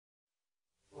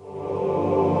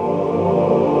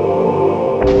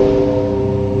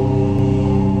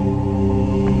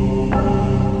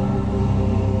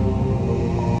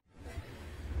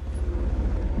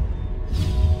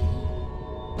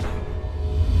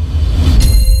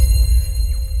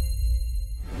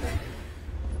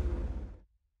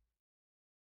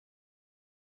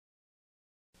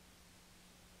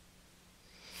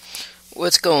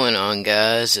What's going on,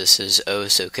 guys? This is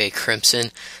OSOK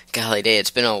Crimson. Golly day, it's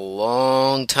been a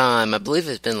long time. I believe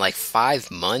it's been like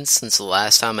 5 months since the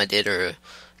last time I did a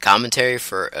commentary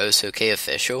for OSOK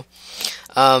Official.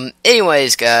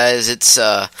 Anyways, guys,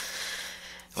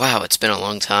 wow, it's been a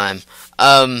long time.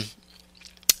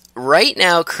 Right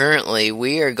now, currently,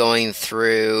 we are going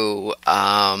through,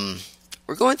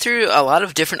 we're going through a lot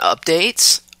of different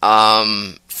updates.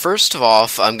 First of all,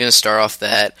 I'm going to start off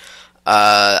that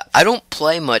I don't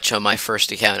play much on my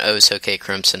first account, OSOK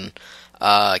Crimson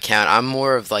account. I'm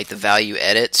more of like the value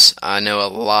edits. I know a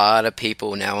lot of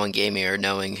people now on gaming are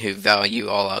knowing who Value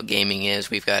All Out Gaming is.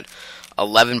 We've got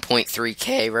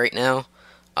 11.3k right now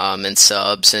in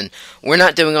subs, and we're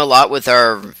not doing a lot with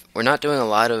we're not doing a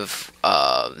lot of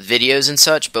videos and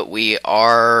such, but we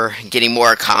are getting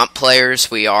more comp players.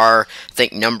 We are, I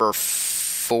think, number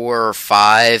 4 or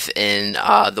 5 in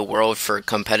the world for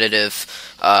competitive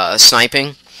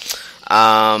sniping,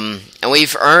 and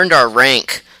we've earned our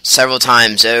rank several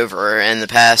times over in the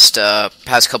past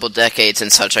couple decades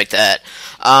and such like that.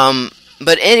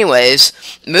 But anyways,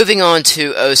 moving on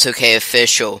to OSOK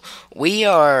Official, we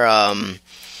are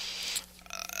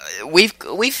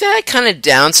we've had kind of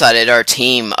downsided our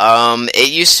team.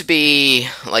 It used to be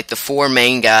like the 4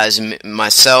 main guys,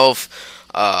 myself,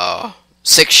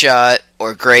 Six Shot,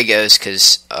 or Grey Ghost,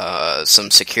 because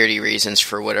some security reasons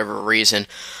for whatever reason,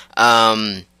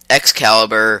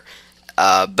 Excalibur,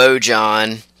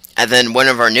 Bojan, and then one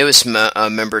of our newest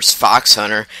members, Fox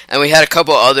Hunter, and we had a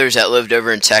couple others that lived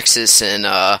over in Texas and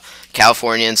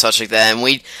California and such like that, and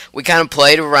we kind of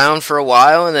played around for a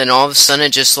while, and then all of a sudden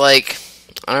it just like,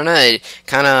 I don't know, it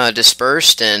kind of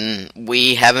dispersed, and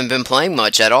we haven't been playing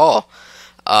much at all.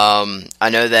 I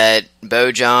know that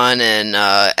Bojan and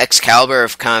Excalibur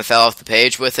have kind of fell off the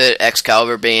page with it.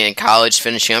 Excalibur being in college,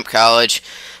 finishing up college.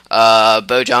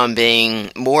 Bojan being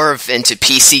more of into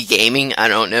PC gaming. I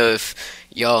don't know if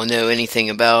y'all know anything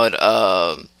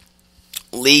about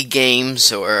League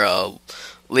games or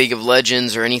League of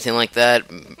Legends or anything like that.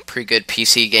 Pretty good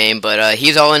PC game, but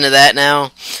he's all into that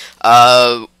now.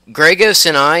 Grey Ghost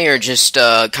and I are just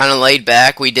kind of laid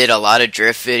back. We did a lot of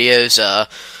drift videos,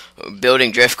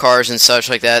 building drift cars and such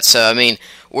like that. So, I mean,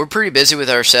 we're pretty busy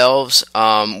with ourselves.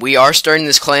 We are starting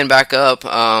this clan back up.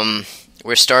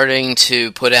 We're starting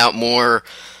to put out more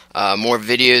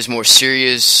videos, more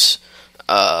serious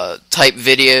type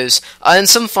videos, and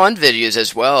some fun videos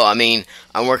as well. I mean,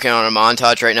 I'm working on a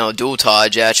montage right now, a dual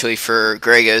tage actually for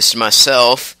Grey Ghost and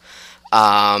myself.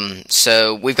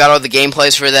 So we've got all the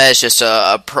gameplays for that. It's just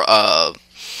a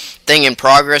thing in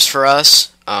progress for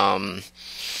us.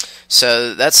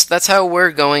 So that's how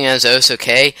we're going as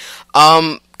OSOK.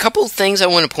 Couple things I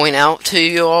want to point out to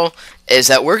you all is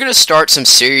that we're going to start some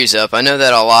series up. I know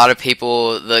that a lot of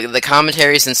people, the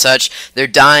commentaries and such, they're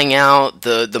dying out.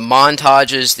 The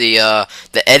montages, the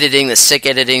editing, the sick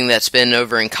editing that's been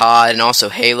over in COD and also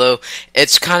Halo,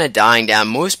 it's kind of dying down.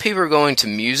 Most people are going to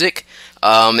music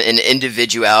and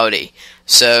individuality.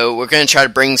 So we're going to try to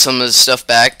bring some of the stuff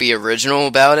back, be original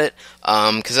about it,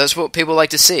 because that's what people like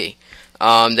to see.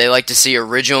 They like to see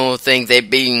original things. They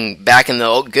being back in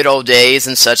the good old days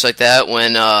and such like that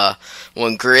when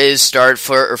Grizz started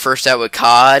first out with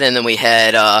COD, and then we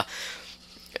had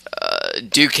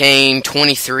Duquesne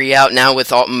 23 out now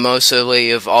with mostly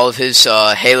of all of his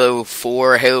Halo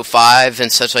 4, Halo 5,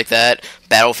 and such like that.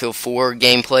 Battlefield 4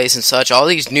 gameplays and such. All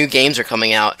these new games are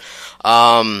coming out.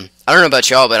 I don't know about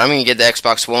y'all, but I'm gonna get the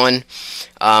Xbox One.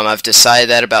 I've decided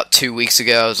that about 2 weeks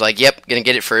ago. I was like, yep, gonna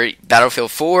get it for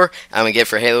Battlefield 4. I'm gonna get it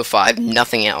for Halo 5,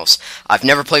 nothing else. I've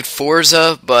never played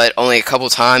Forza, but only a couple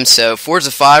times, so Forza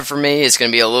 5 for me is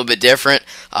gonna be a little bit different.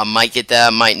 I might get that,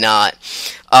 I might not.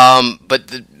 But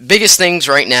the biggest things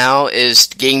right now is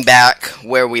getting back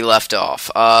where we left off.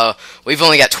 We've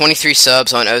only got 23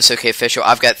 subs on OSOK Official.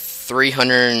 I've got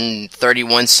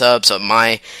 331 subs on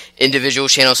my individual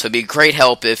channel, so it'd be a great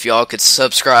help if y'all could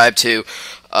subscribe to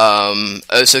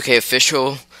OSOK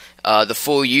Official. The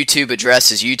full YouTube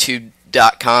address is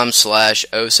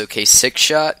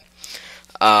youtube.com/OSOK6shot.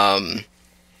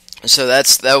 So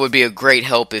that would be a great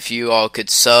help if you all could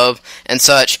sub and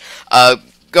such.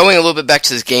 Going a little bit back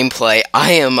to this gameplay,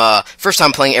 I am first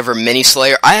time playing ever Mini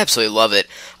Slayer. I absolutely love it.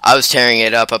 I was tearing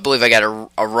it up. I believe I got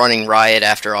a running riot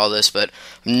after all this, but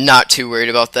I'm not too worried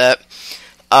about that.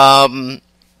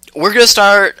 We're going to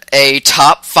start a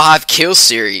top 5 kill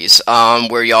series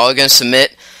where y'all are going to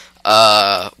submit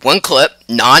one clip,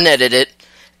 non-edited,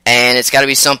 and it's got to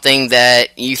be something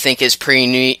that you think is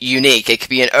pretty unique. It could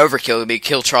be an overkill, it could be a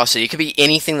killtrocity, it could be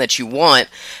anything that you want,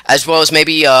 as well as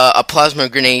maybe a plasma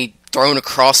grenade thrown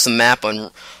across the map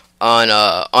on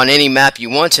any map you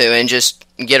want to, and just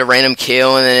get a random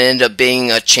kill and then end up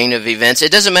being a chain of events.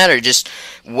 It doesn't matter. Just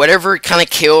whatever kind of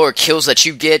kill or kills that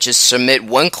you get, just submit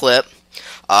one clip.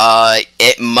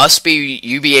 It must be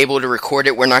you be able to record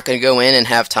it. We're not going to go in and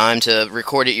have time to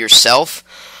record it yourself.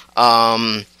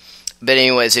 But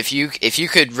anyways, if you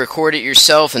could record it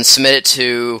yourself and submit it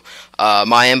to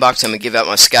my inbox, I'm going to give out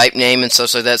my Skype name and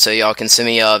such like that, so y'all can send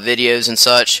me videos and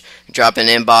such, drop in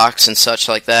inbox and such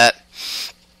like that.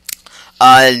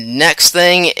 Next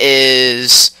thing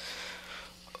is,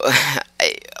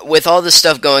 with all this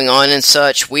stuff going on and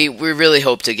such, we really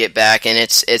hope to get back, and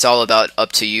it's all about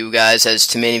up to you guys as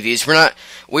to many views.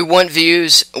 We want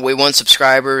views, we want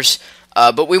subscribers,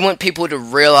 but we want people to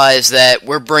realize that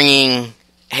we're bringing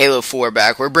Halo 4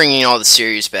 back. We're bringing all the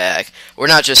series back. We're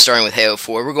not just starting with Halo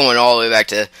 4. We're going all the way back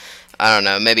to, I don't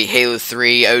know, maybe Halo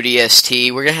 3,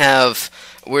 ODST.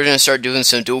 We're gonna start doing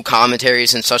some dual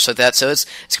commentaries and such like that. So it's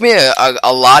gonna be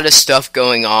a lot of stuff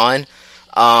going on.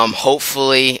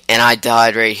 Hopefully, and I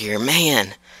died right here.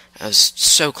 Man, I was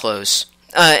so close.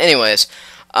 Anyways,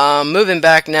 moving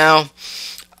back now.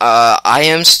 I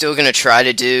am still going to try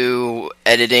to do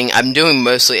editing. I'm doing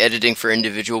mostly editing for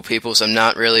individual people, so I'm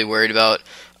not really worried about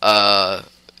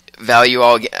value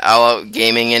all out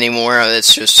gaming anymore.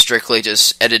 It's just strictly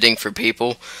just editing for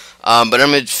people. But I'm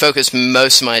going to focus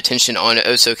most of my attention on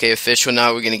OSOK Official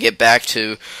now. We're going to get back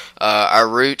to our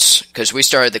roots, because we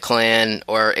started the clan,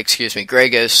 or excuse me,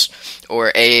 Gregos,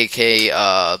 or AAK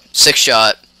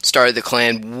 6-Shot, started the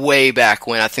clan way back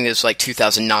when. I think it was like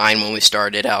 2009 when we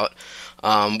started out.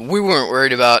 We weren't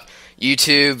worried about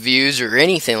YouTube views or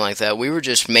anything like that. We were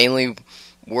just mainly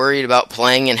worried about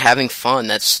playing and having fun.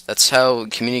 That's how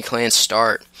community clans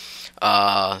start.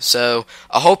 So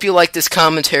I hope you like this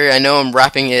commentary. I know I'm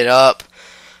wrapping it up.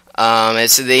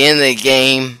 It's at the end of the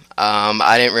game.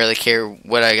 I didn't really care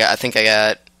what I got. I think I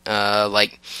got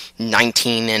like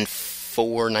 19-4,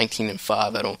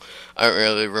 19-5. I don't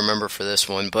really remember for this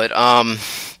one, but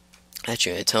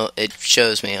actually it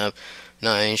shows me. I'm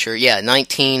not even sure. Yeah,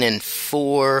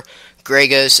 19-4.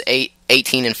 Gregos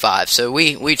 18-5. So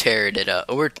we teared it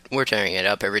up. We're tearing it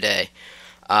up every day.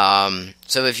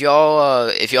 So if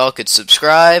y'all could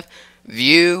subscribe,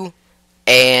 view,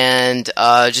 and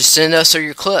just send us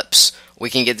your clips, we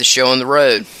can get the show on the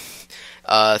road.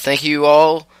 Thank you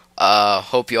all.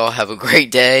 Hope you all have a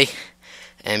great day,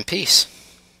 and peace.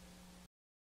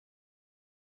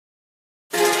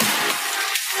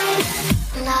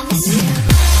 Love is